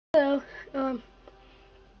Um,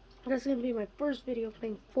 that's gonna be my first video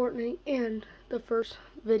playing Fortnite and the first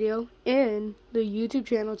video in the YouTube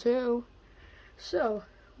channel too. So,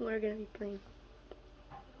 we're gonna be playing.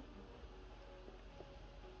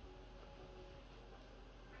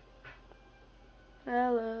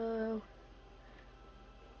 Hello.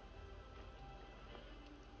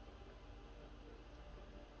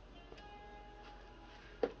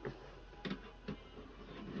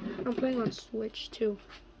 I'm playing on Switch too.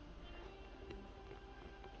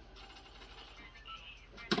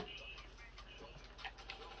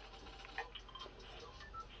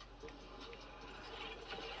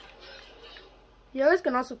 You guys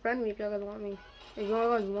can also friend me if you guys want me. If you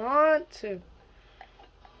guys want to.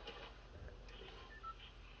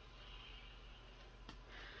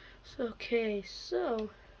 So, okay, so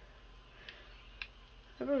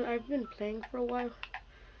I've been playing for a while.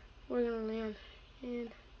 We're gonna land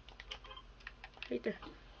in right there.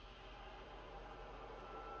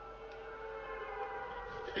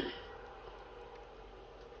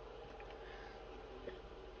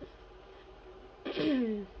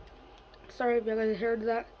 Sorry if you guys heard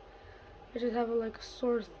that. I just have like a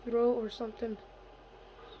sore throat or something.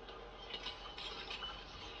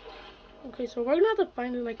 Okay, so we're gonna have to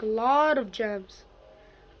find like a lot of gems.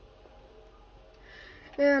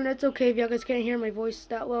 And it's okay if you guys can't hear my voice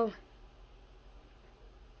that well.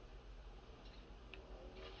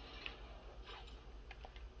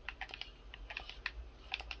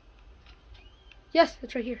 Yes,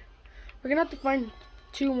 it's right here. We're gonna have to find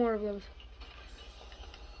 2 more of those.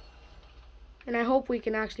 And I hope we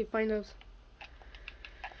can actually find those.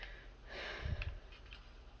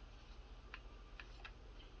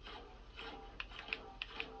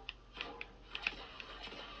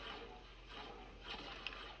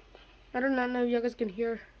 I do not know if you guys can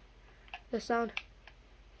hear the sound.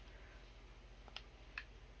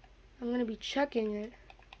 I'm going to be checking it.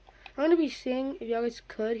 I'm going to be seeing if you guys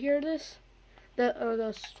could hear this.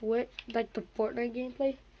 The switch, like the Fortnite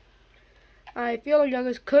gameplay. I feel like you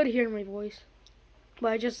guys could hear my voice.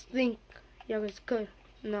 But I just think you guys could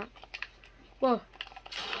not. Whoa.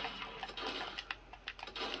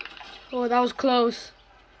 Oh, that was close.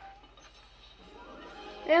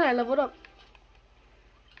 And I leveled up.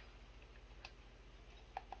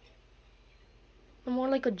 I'm more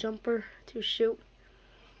like a jumper to shoot.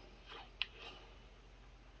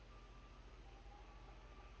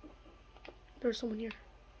 There's someone here.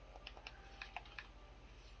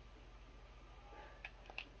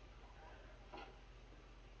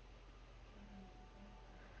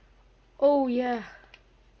 Oh yeah.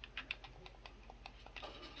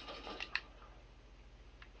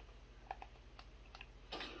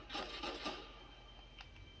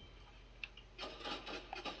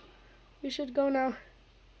 We should go now.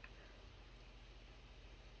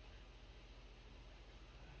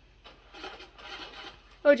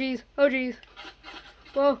 Oh geez, oh geez.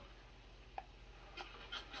 Whoa.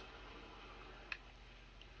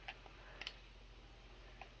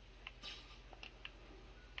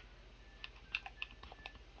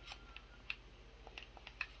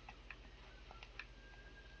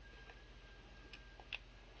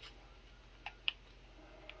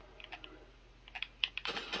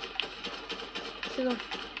 Let's go.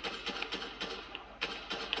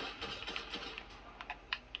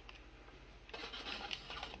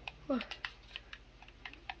 Whoa.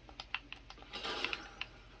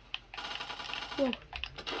 Whoa.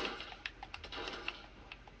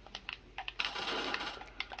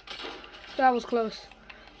 That was close.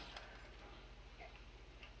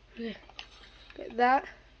 Okay. Get that.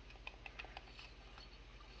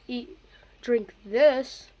 Eat. Drink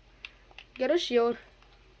this. Get a shield.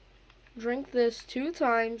 Drink this 2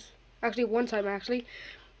 times. Actually, 1 time, actually.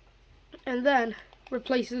 And then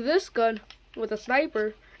replace this gun with a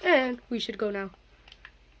sniper. And we should go now.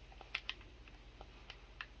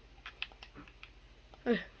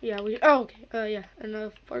 Yeah, we. Oh, okay. Yeah,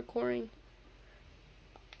 enough parkouring.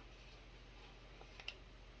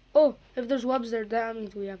 Oh, if there's webs there, that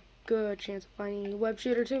means we have good chance of finding a web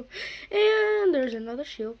shooter too. And there's another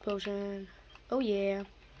shield potion. Oh yeah.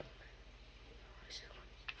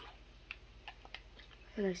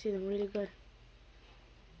 And I see them really good.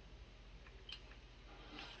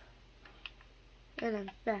 And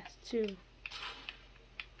I'm fast too.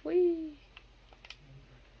 Whee!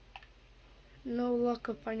 No luck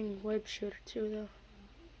of finding a web shooter too though.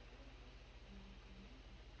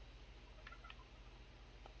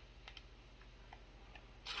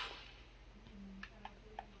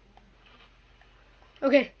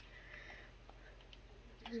 Okay.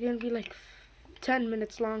 It's gonna be like 10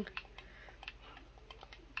 minutes long.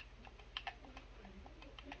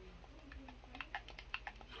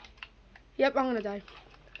 Yep, I'm gonna die.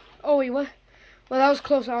 Oh wait, what? Well, that was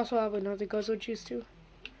close. I also have another guzzle juice too.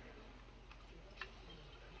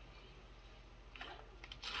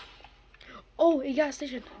 Oh, a gas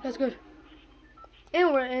station. That's good.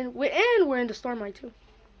 And we're in the Stormlight too.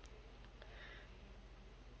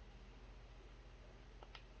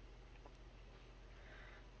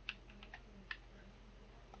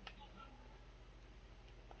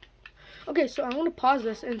 Okay, so I'm gonna pause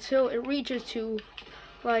this until it reaches to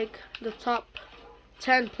like the top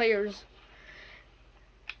 10 players.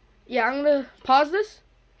 Yeah, I'm gonna pause this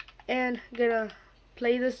and gonna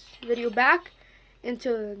play this video back into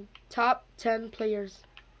the top 10 players,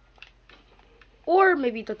 or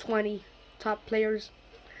maybe the 20 top players.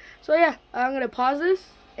 So yeah, I'm gonna pause this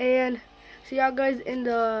and see y'all guys in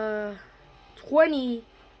the 20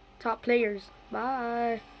 top players.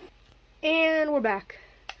 Bye. And we're back.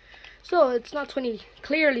 So it's not 20,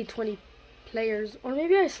 clearly 20 players, or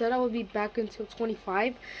maybe I said I would be back until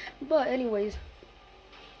 25. But anyways,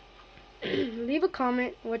 leave a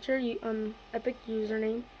comment what's your Epic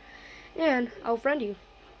username, and I'll friend you.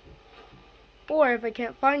 Or if I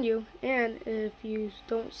can't find you, and if you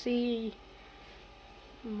don't see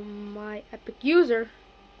my Epic user,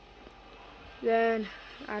 then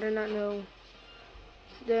I do not know.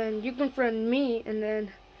 Then you can friend me, and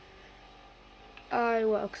then I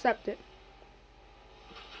will accept it.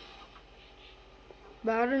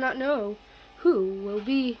 But I do not know who will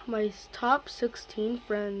be my top 16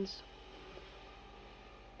 friends.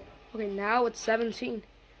 Okay, now it's 17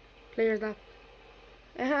 players left.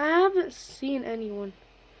 And I haven't seen anyone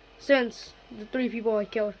since the 3 people I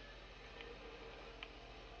killed.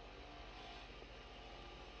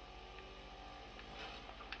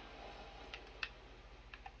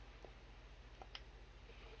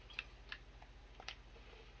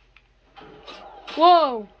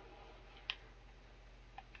 Whoa!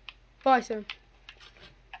 Bye, Sam.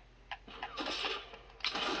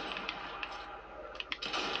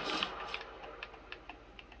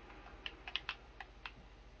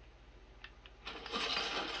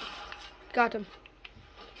 Got him.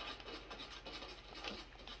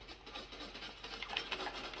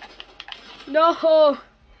 No!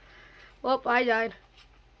 Well, I died.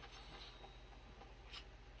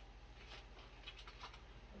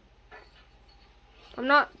 I'm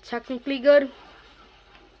not technically good,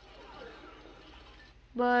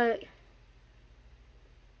 but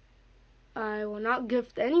I will not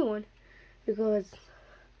gift anyone because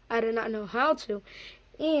I did not know how to.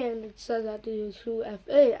 And it says I have to use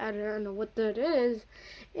 2FA. I don't know what that is,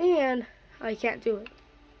 and I can't do it.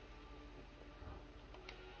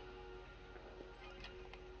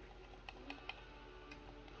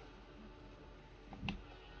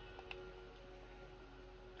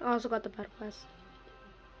 I also got the battle pass.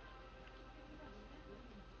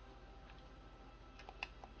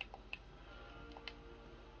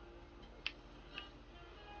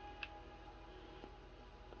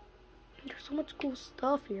 There's so much cool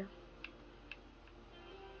stuff here.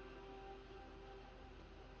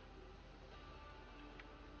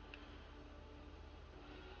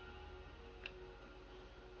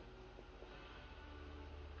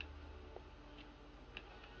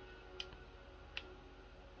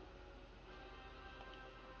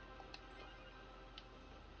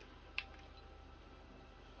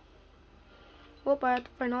 Well, I have to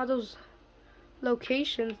find all those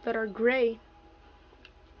locations that are gray.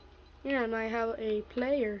 And I have a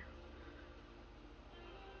player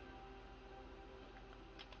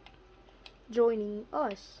joining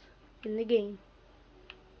us in the game.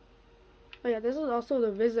 Oh yeah, this is also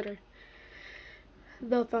the visitor.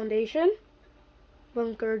 The Foundation,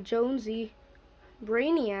 Bunker Jonesy,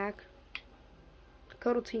 Brainiac,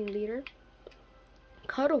 Cuddle Team Leader,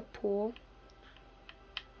 Cuddle Pool,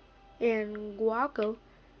 and Guaco,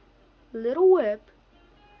 Little Whip,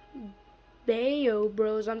 Bayo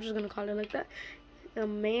Bros, I'm just gonna call it like that, a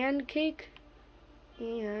Man Cake,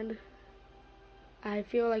 and I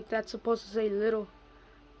feel like that's supposed to say Little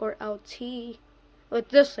or LT. Well, it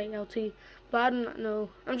does say LT, but I do not know.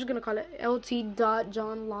 I'm just gonna call it LT.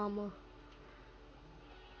 John Llama.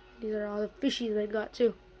 These are all the fishies I got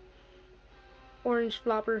too. Orange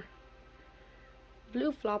Flopper,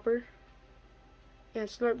 Blue Flopper, and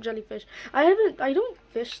Slurp Jellyfish. I don't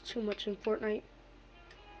fish too much in Fortnite.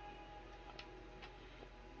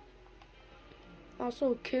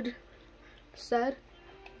 Also, a kid said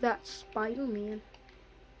that Spider-Man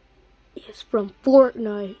is from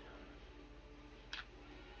Fortnite.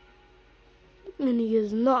 And he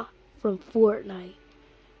is not from Fortnite.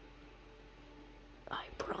 I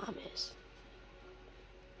promise.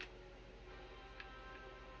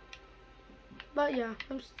 But yeah,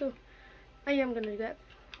 I'm still I am gonna get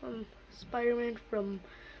Spider-Man from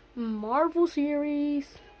Marvel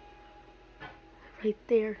series. Right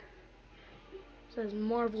there. It says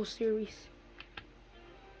Marvel series.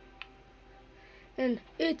 And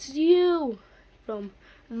it's you from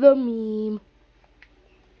the meme.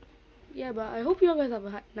 Yeah, but I hope you guys have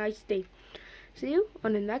a nice day. See you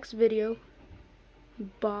on the next video.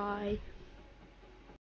 Bye.